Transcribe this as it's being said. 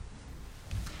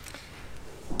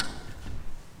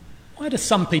Why do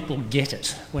some people get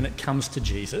it when it comes to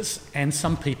Jesus and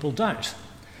some people don't?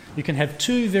 You can have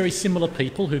two very similar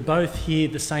people who both hear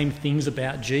the same things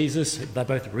about Jesus, they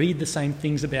both read the same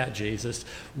things about Jesus.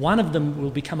 One of them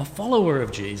will become a follower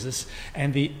of Jesus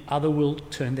and the other will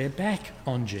turn their back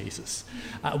on Jesus.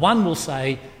 One will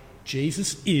say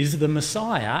Jesus is the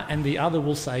Messiah and the other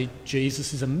will say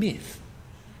Jesus is a myth.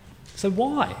 So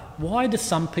why? Why do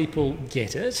some people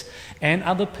get it and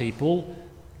other people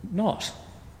not?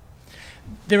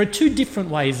 There are two different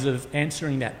ways of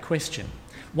answering that question.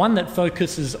 One that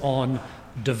focuses on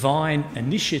divine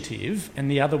initiative and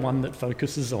the other one that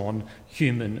focuses on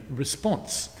human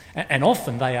response. And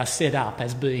often they are set up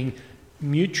as being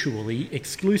mutually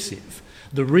exclusive.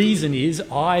 The reason is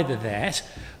either that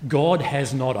God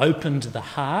has not opened the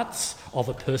hearts of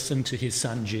a person to his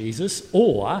son Jesus,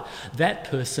 or that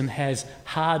person has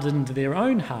hardened their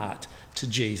own heart to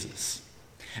Jesus.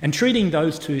 And treating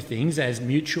those two things as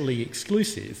mutually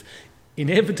exclusive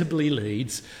inevitably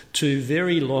leads to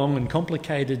very long and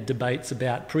complicated debates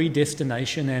about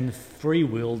predestination and free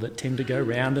will that tend to go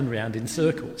round and round in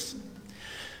circles.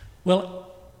 Well,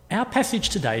 our passage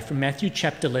today from Matthew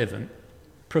chapter 11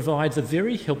 provides a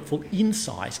very helpful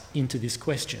insight into this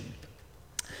question,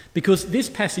 because this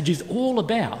passage is all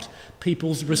about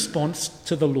people's response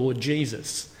to the Lord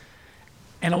Jesus.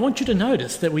 And I want you to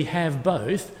notice that we have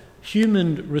both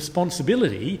human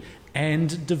responsibility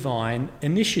and divine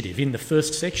initiative. In the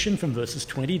first section, from verses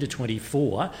 20 to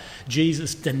 24,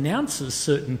 Jesus denounces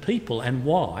certain people, and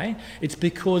why? It's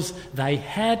because they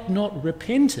had not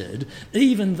repented,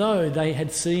 even though they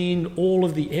had seen all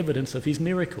of the evidence of his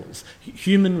miracles.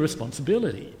 Human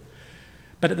responsibility.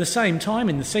 But at the same time,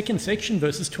 in the second section,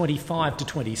 verses 25 to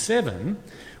 27,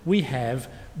 we have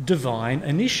divine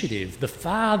initiative. The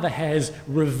Father has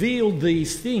revealed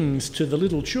these things to the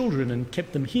little children and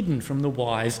kept them hidden from the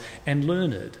wise and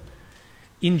learned.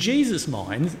 In Jesus'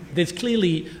 mind, there's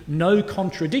clearly no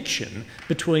contradiction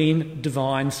between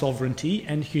divine sovereignty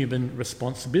and human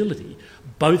responsibility.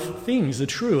 Both things are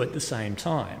true at the same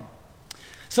time.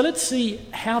 So let's see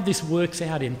how this works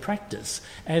out in practice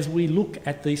as we look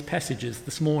at these passages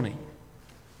this morning.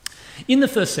 In the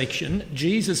first section,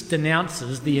 Jesus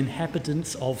denounces the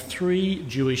inhabitants of three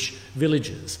Jewish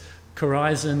villages,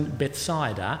 Chorazin,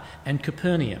 Bethsaida and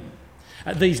Capernaum.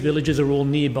 These villages are all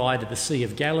nearby to the Sea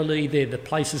of Galilee. They're the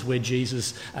places where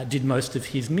Jesus did most of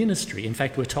his ministry. In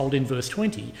fact, we're told in verse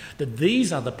 20 that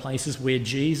these are the places where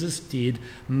Jesus did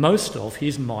most of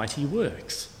his mighty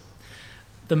works.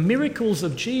 The miracles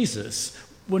of Jesus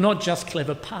were not just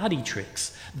clever party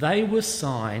tricks. They were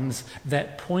signs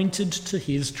that pointed to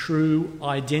his true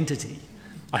identity.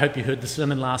 I hope you heard the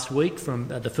sermon last week from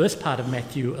the first part of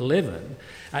Matthew 11.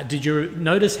 Did you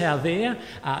notice how there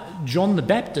John the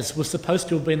Baptist was supposed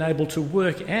to have been able to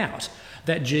work out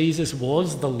that Jesus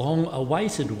was the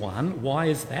long-awaited one? Why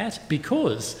is that?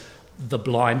 Because the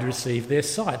blind receive their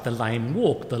sight, the lame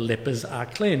walk, the lepers are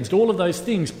cleansed. All of those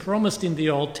things promised in the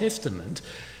Old Testament,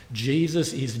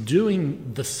 Jesus is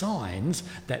doing the signs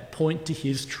that point to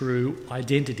his true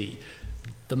identity.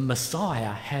 The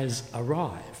Messiah has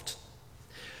arrived.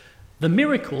 The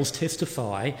miracles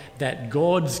testify that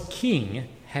God's King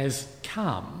has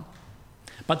come.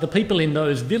 But the people in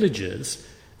those villages,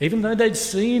 even though they'd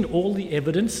seen all the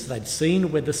evidence, they'd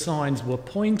seen where the signs were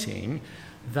pointing,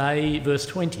 they, verse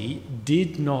 20,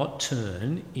 did not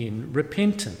turn in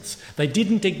repentance. They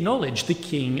didn't acknowledge the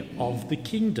King of the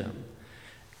kingdom.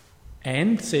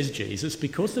 And, says Jesus,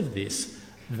 because of this,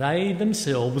 they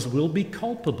themselves will be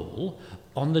culpable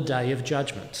on the day of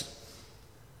judgment.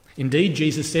 Indeed,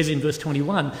 Jesus says in verse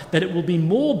 21 that it will be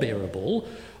more bearable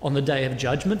on the day of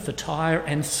judgment for Tyre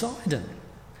and Sidon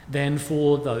than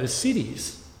for those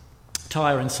cities.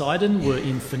 Tyre and Sidon were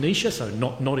in Phoenicia, so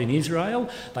not in Israel.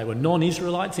 They were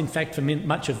non-Israelites. In fact, for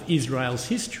much of Israel's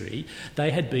history,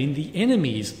 they had been the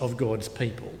enemies of God's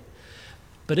people.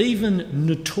 But even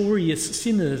notorious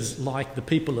sinners like the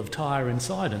people of Tyre and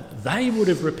Sidon, they would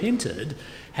have repented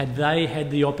had they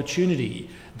had the opportunity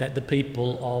that the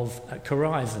people of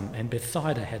Chorazin and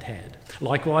Bethsaida had had.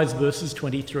 Likewise, verses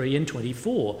 23 and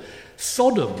 24.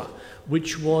 Sodom,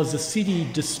 which was a city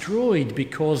destroyed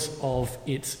because of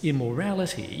its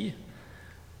immorality,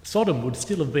 Sodom would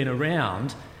still have been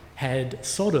around had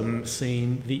Sodom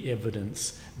seen the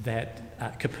evidence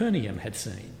that Capernaum had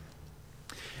seen.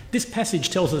 This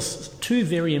passage tells us two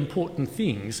very important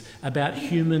things about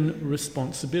human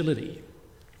responsibility.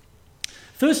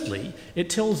 Firstly, it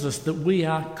tells us that we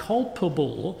are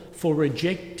culpable for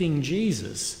rejecting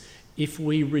Jesus if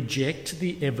we reject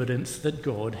the evidence that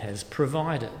God has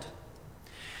provided.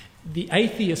 The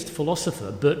atheist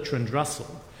philosopher Bertrand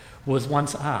Russell was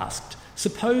once asked,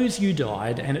 suppose you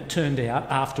died and it turned out,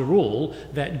 after all,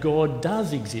 that God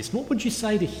does exist. What would you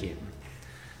say to him?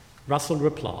 Russell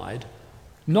replied,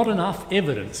 not enough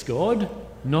evidence, God,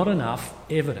 not enough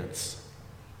evidence.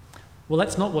 Well,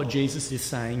 that's not what Jesus is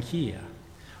saying here.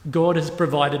 God has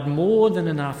provided more than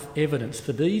enough evidence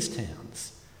for these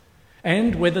towns.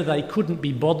 And whether they couldn't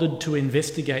be bothered to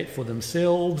investigate for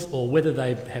themselves or whether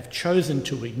they have chosen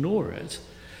to ignore it,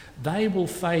 they will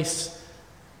face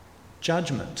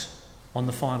judgment on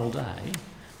the final day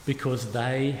because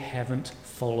they haven't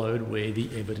followed where the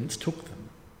evidence took them.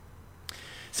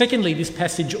 Secondly, this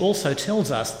passage also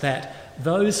tells us that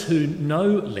those who know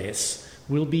less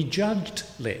will be judged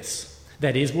less.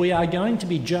 That is, we are going to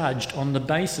be judged on the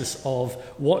basis of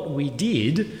what we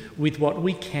did with what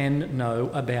we can know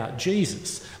about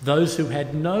Jesus. Those who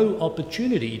had no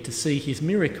opportunity to see his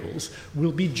miracles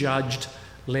will be judged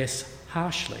less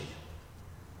harshly.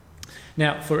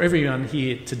 Now, for everyone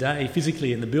here today,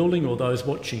 physically in the building or those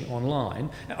watching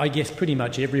online, I guess pretty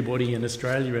much everybody in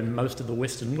Australia and most of the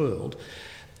Western world,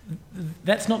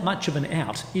 that's not much of an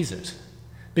out, is it?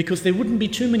 Because there wouldn't be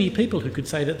too many people who could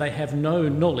say that they have no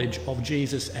knowledge of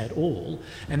Jesus at all,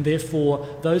 and therefore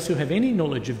those who have any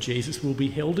knowledge of Jesus will be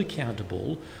held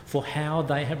accountable for how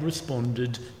they have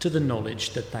responded to the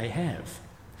knowledge that they have.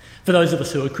 For those of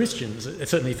us who are Christians,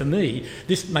 certainly for me,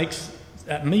 this makes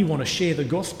me want to share the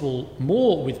gospel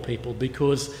more with people,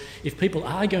 because if people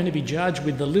are going to be judged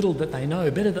with the little that they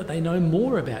know, better that they know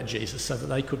more about Jesus so that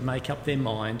they could make up their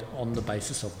mind on the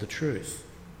basis of the truth.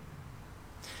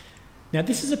 Now,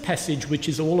 this is a passage which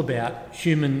is all about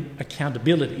human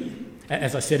accountability.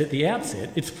 As I said at the outset,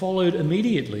 it's followed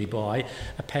immediately by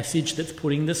a passage that's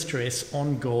putting the stress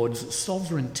on God's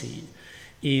sovereignty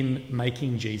in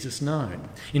making Jesus known.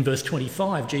 In verse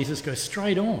 25, Jesus goes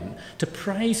straight on to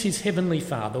praise his heavenly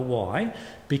Father. Why?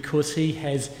 Because he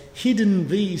has hidden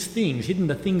these things, hidden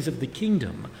the things of the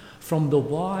kingdom from the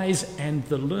wise and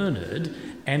the learned,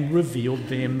 and revealed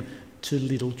them to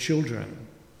little children.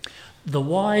 The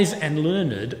wise and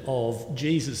learned of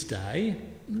Jesus' day,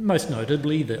 most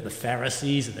notably the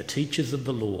Pharisees and the teachers of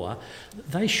the law,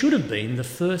 they should have been the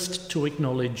first to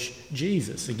acknowledge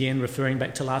Jesus. Again, referring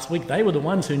back to last week, they were the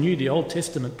ones who knew the Old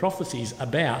Testament prophecies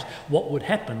about what would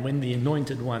happen when the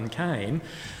Anointed One came.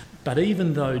 But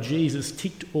even though Jesus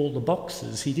ticked all the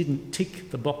boxes, he didn't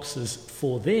tick the boxes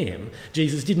for them.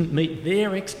 Jesus didn't meet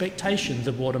their expectations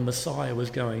of what a Messiah was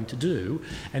going to do,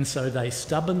 and so they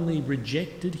stubbornly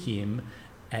rejected him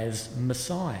as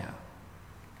Messiah.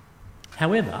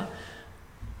 However,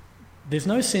 there's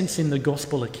no sense in the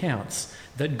gospel accounts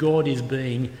that God is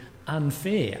being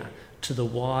unfair to the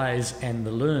wise and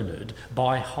the learned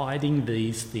by hiding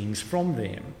these things from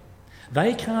them.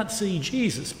 They can't see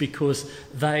Jesus because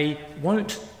they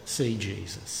won't see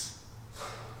Jesus.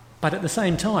 But at the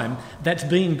same time, that's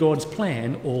been God's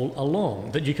plan all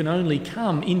along, that you can only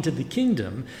come into the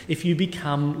kingdom if you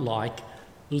become like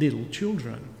little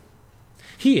children.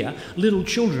 Here, little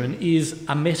children is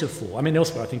a metaphor. I mean,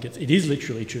 elsewhere I think it is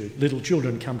literally true. Little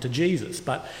children come to Jesus.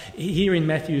 But here in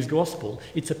Matthew's Gospel,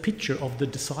 it's a picture of the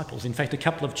disciples. In fact, a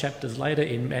couple of chapters later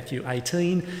in Matthew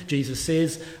 18, Jesus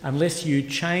says, unless you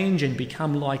change and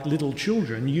become like little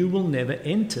children, you will never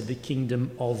enter the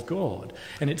kingdom of God.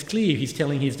 And it's clear he's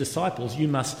telling his disciples, you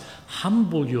must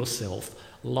humble yourself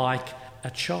like a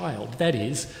child. That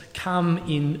is, come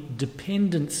in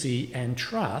dependency and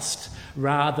trust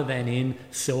rather than in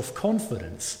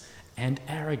self-confidence and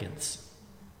arrogance.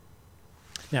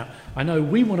 Now, I know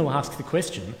we want to ask the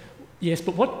question, yes,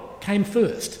 but what came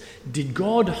first? Did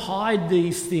God hide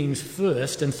these things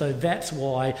first, and so that's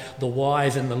why the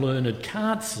wise and the learned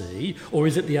can't see? Or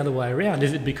is it the other way around?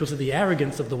 Is it because of the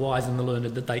arrogance of the wise and the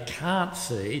learned that they can't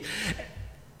see?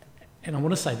 And I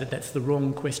want to say that that's the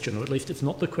wrong question, or at least it's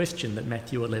not the question that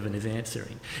Matthew 11 is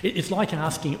answering. It's like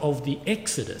asking of the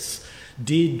Exodus,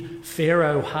 did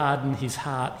Pharaoh harden his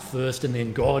heart first and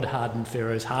then God hardened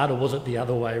Pharaoh's heart, or was it the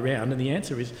other way around? And the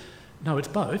answer is, no, it's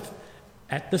both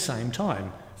at the same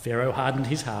time. Pharaoh hardened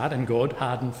his heart and God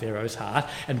hardened Pharaoh's heart,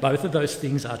 and both of those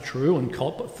things are true, and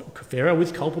Pharaoh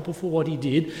was culpable for what he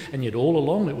did, and yet all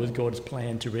along it was God's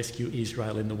plan to rescue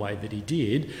Israel in the way that he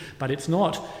did. But it's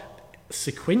not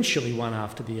sequentially one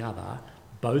after the other,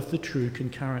 both are true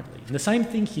concurrently. And the same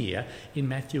thing here in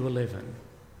Matthew 11.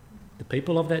 The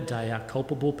people of that day are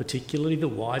culpable, particularly the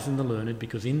wise and the learned,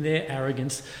 because in their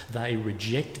arrogance they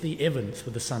reject the evidence for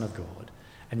the Son of God.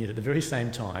 And yet at the very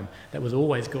same time, that was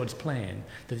always God's plan,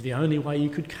 that the only way you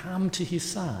could come to his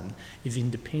Son is in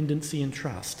dependency and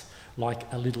trust, like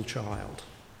a little child.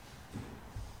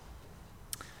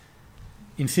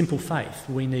 In simple faith,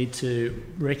 we need to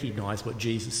recognise what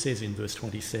Jesus says in verse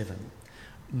 27.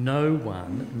 No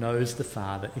one knows the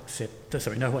Son except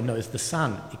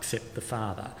the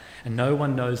Father, and no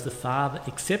one knows the Father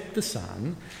except the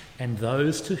Son, and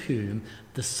those to whom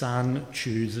the Son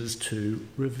chooses to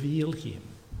reveal him.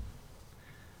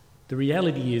 The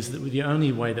reality is that the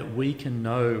only way that we can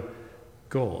know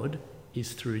God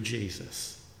is through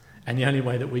Jesus. And the only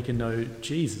way that we can know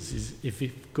Jesus is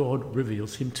if God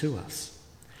reveals him to us.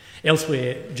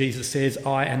 Elsewhere, Jesus says,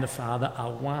 I and the Father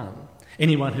are one.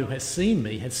 Anyone who has seen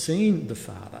me has seen the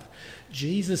Father.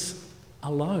 Jesus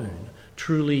alone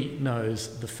truly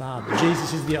knows the Father.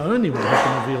 Jesus is the only one who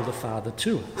can reveal the Father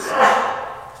to us.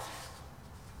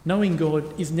 Knowing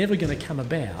God is never going to come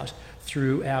about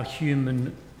through our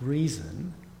human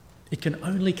reason. It can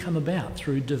only come about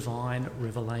through divine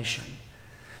revelation.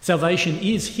 Salvation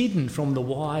is hidden from the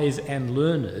wise and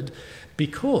learned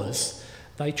because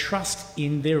they trust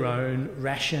in their own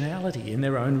rationality, in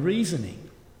their own reasoning.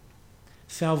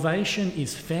 Salvation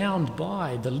is found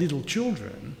by the little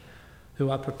children who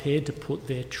are prepared to put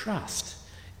their trust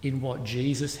in what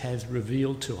Jesus has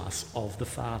revealed to us of the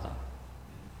Father.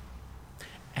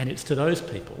 And it's to those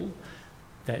people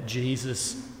that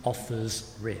Jesus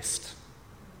offers rest.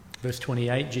 Verse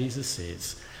 28, Jesus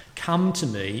says, Come to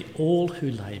me, all who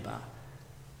labour,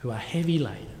 who are heavy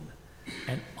laden,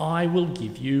 and I will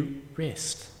give you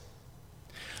rest.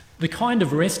 The kind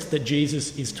of rest that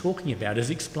Jesus is talking about is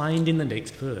explained in the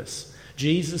next verse.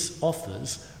 Jesus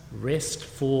offers rest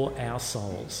for our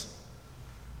souls.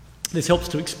 This helps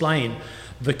to explain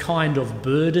the kind of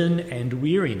burden and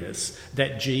weariness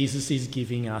that Jesus is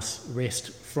giving us rest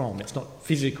from. It's not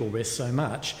physical rest so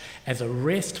much as a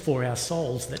rest for our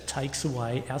souls that takes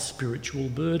away our spiritual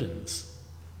burdens.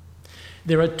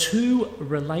 There are two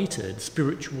related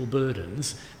spiritual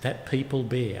burdens that people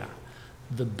bear: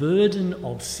 the burden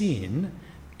of sin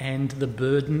and the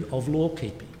burden of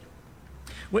law-keeping.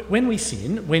 When we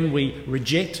sin, when we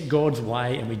reject God's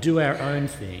way and we do our own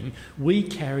thing, we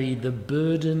carry the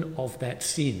burden of that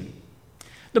sin.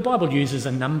 The Bible uses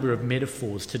a number of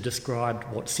metaphors to describe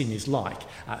what sin is like.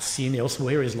 Sin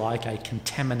elsewhere is like a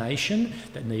contamination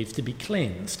that needs to be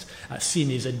cleansed.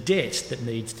 Sin is a debt that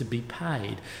needs to be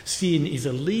paid. Sin is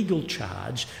a legal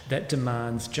charge that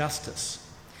demands justice.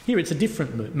 Here it's a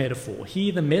different metaphor.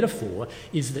 Here the metaphor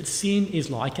is that sin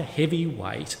is like a heavy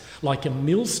weight, like a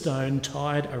millstone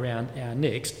tied around our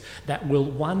necks that will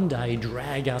one day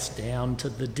drag us down to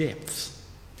the depths.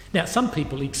 Now, some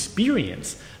people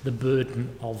experience the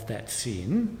burden of that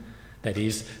sin, that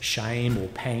is, shame or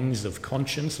pangs of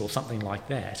conscience or something like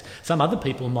that. Some other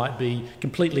people might be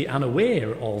completely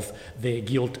unaware of their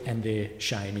guilt and their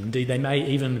shame. Indeed, they may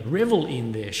even revel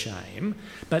in their shame,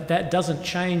 but that doesn't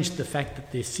change the fact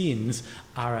that their sins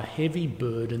are a heavy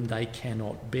burden they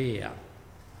cannot bear.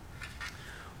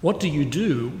 What do you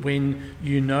do when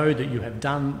you know that you have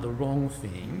done the wrong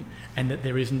thing and that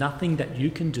there is nothing that you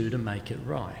can do to make it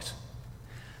right?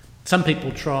 Some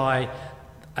people try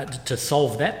to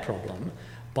solve that problem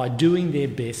by doing their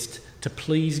best to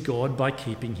please God by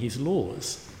keeping his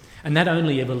laws. And that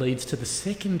only ever leads to the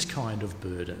second kind of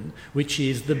burden, which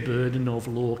is the burden of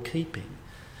law keeping.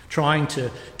 Trying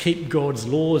to keep God's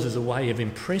laws as a way of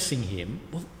impressing him,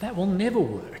 well, that will never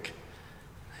work.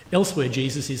 Elsewhere,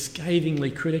 Jesus is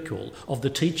scathingly critical of the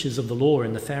teachers of the law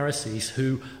and the Pharisees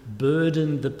who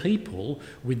burden the people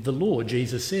with the law.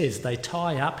 Jesus says they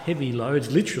tie up heavy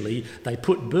loads, literally, they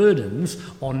put burdens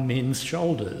on men's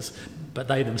shoulders, but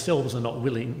they themselves are not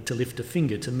willing to lift a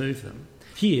finger to move them.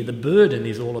 Here, the burden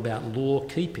is all about law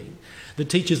keeping. The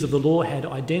teachers of the law had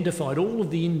identified all of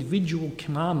the individual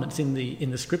commandments in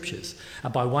the scriptures.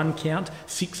 By one count,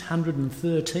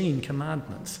 613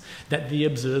 commandments that the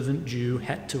observant Jew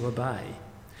had to obey.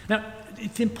 Now,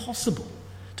 it's impossible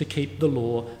to keep the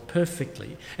law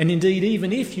perfectly. And indeed,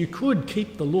 even if you could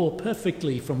keep the law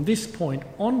perfectly from this point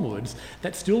onwards,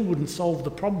 that still wouldn't solve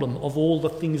the problem of all the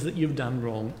things that you've done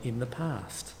wrong in the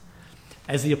past.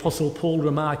 As the Apostle Paul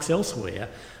remarks elsewhere,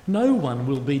 no one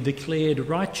will be declared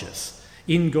righteous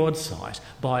in God's sight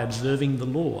by observing the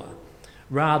law.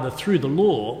 Rather, through the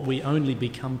law, we only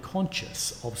become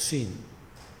conscious of sin.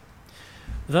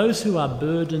 Those who are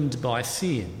burdened by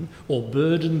sin or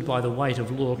burdened by the weight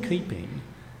of law keeping,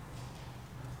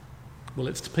 well,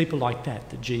 it's to people like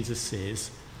that Jesus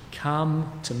says,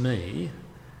 "Come to me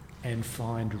and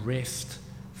find rest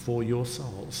for your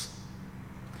souls."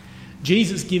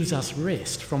 Jesus gives us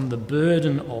rest from the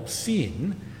burden of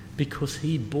sin because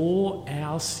he bore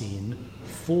our sin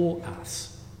for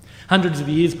us. Hundreds of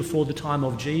years before the time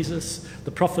of Jesus,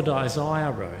 the prophet Isaiah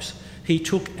wrote, He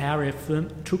took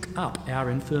up our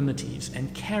infirmities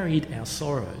and carried our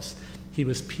sorrows. He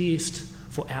was pierced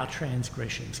for our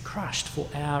transgressions, crushed for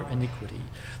our iniquity.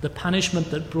 The punishment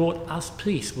that brought us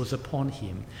peace was upon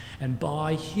him, and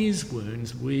by his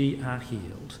wounds we are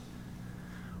healed.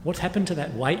 What's happened to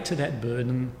that weight, to that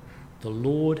burden? The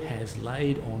Lord has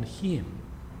laid on him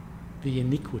the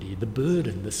iniquity, the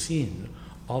burden, the sin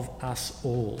of us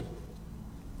all.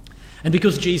 And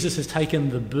because Jesus has taken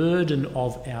the burden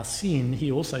of our sin,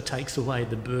 he also takes away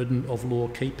the burden of law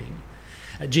keeping.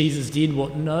 Jesus did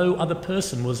what no other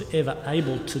person was ever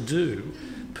able to do,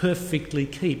 perfectly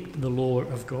keep the law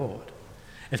of God.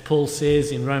 As Paul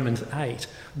says in Romans 8,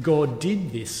 God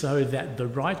did this so that the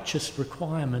righteous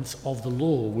requirements of the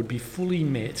law would be fully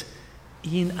met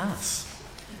in us.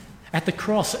 At the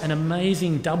cross, an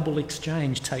amazing double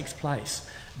exchange takes place.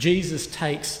 Jesus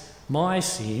takes my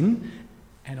sin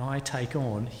and I take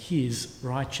on his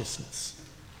righteousness.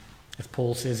 As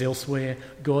Paul says elsewhere,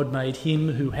 God made him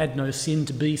who had no sin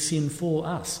to be sin for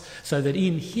us, so that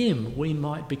in him we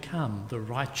might become the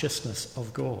righteousness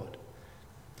of God.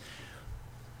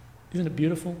 Isn't it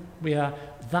beautiful? We are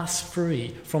thus free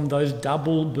from those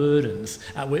double burdens.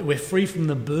 We're free from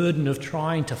the burden of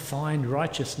trying to find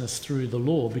righteousness through the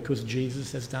law because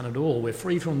Jesus has done it all. We're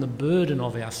free from the burden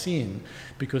of our sin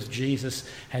because Jesus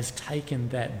has taken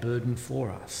that burden for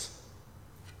us.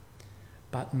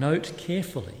 But note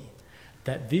carefully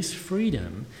that this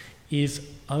freedom is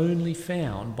only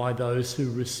found by those who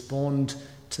respond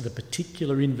to the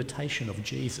particular invitation of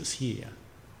Jesus here.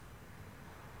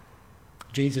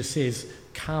 Jesus says,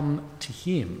 come to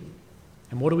him.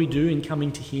 And what do we do in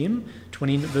coming to him?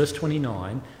 Verse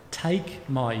 29, take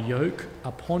my yoke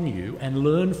upon you and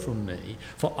learn from me,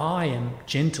 for I am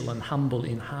gentle and humble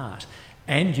in heart,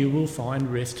 and you will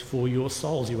find rest for your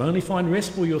souls. You only find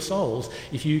rest for your souls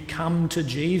if you come to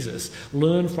Jesus,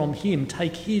 learn from him,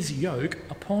 take his yoke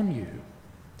upon you.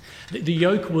 The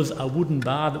yoke was a wooden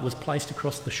bar that was placed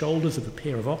across the shoulders of a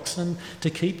pair of oxen to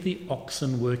keep the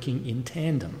oxen working in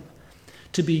tandem.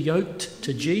 To be yoked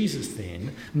to Jesus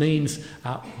then means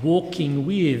walking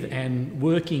with and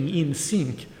working in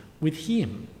sync with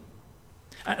him.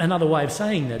 Another way of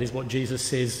saying that is what Jesus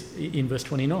says in verse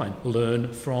 29,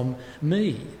 learn from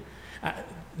me.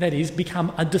 That is,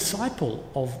 become a disciple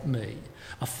of me,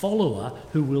 a follower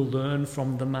who will learn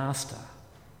from the master.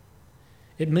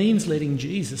 It means letting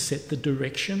Jesus set the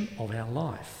direction of our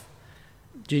life.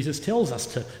 Jesus tells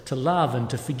us to love and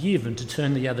to forgive and to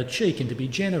turn the other cheek and to be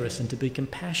generous and to be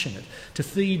compassionate, to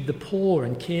feed the poor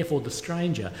and care for the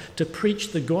stranger, to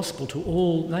preach the gospel to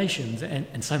all nations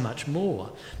and so much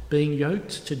more. Being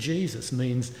yoked to Jesus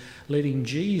means letting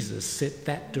Jesus set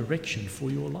that direction for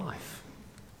your life.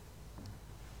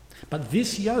 But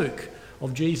this yoke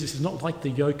of Jesus is not like the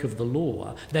yoke of the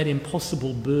law, that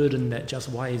impossible burden that just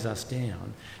weighs us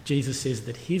down. Jesus says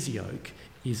that his yoke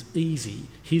is easy,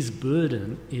 his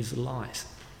burden is light.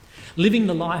 Living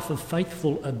the life of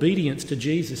faithful obedience to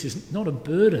Jesus is not a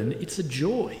burden, it's a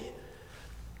joy,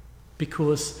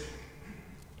 because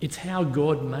it's how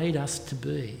God made us to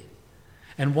be.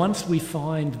 And once we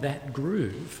find that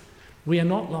groove, we are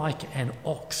not like an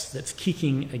ox that's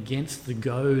kicking against the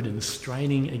goad and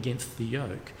straining against the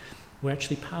yoke. We're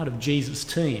actually part of Jesus'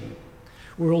 team.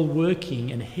 We're all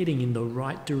working and heading in the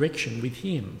right direction with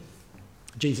him.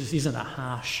 Jesus isn't a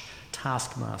harsh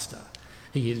taskmaster.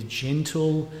 He is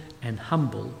gentle and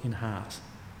humble in heart.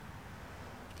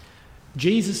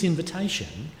 Jesus'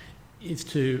 invitation is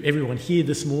to everyone here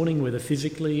this morning, whether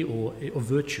physically or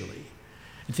virtually.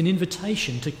 It's an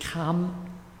invitation to come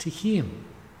to him.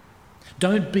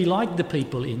 Don't be like the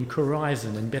people in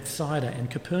Chorazin and Bethsaida and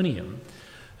Capernaum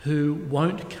who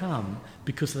won't come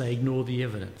because they ignore the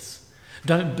evidence.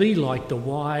 Don't be like the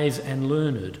wise and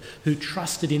learned who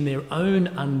trusted in their own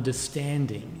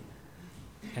understanding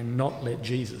and not let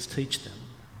Jesus teach them.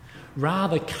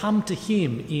 Rather, come to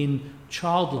him in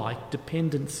childlike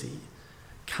dependency.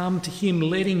 Come to him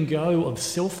letting go of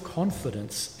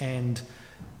self-confidence and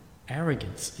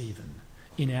arrogance even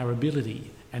in our ability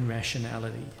and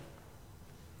rationality.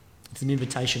 It's an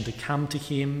invitation to come to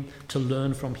him, to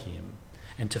learn from him,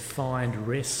 and to find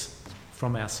rest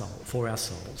from for our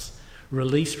souls.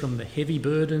 Release from the heavy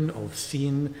burden of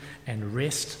sin and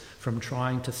rest from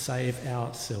trying to save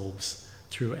ourselves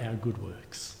through our good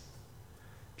works.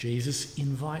 Jesus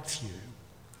invites you,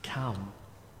 come.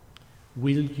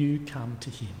 Will you come to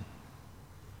him?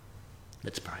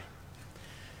 Let's pray.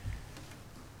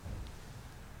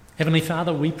 Heavenly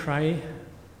Father, we pray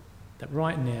that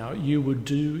right now you would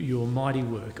do your mighty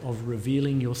work of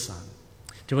revealing your Son.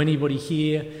 To anybody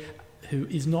here who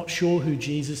is not sure who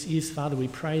Jesus is, Father, we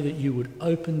pray that you would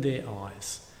open their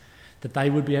eyes, that they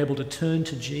would be able to turn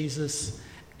to Jesus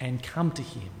and come to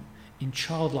him in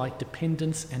childlike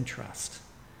dependence and trust.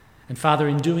 And Father,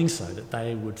 in doing so, that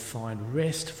they would find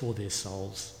rest for their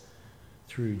souls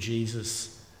through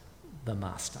Jesus the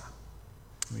Master.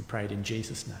 We pray it in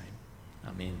Jesus' name.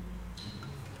 Amen.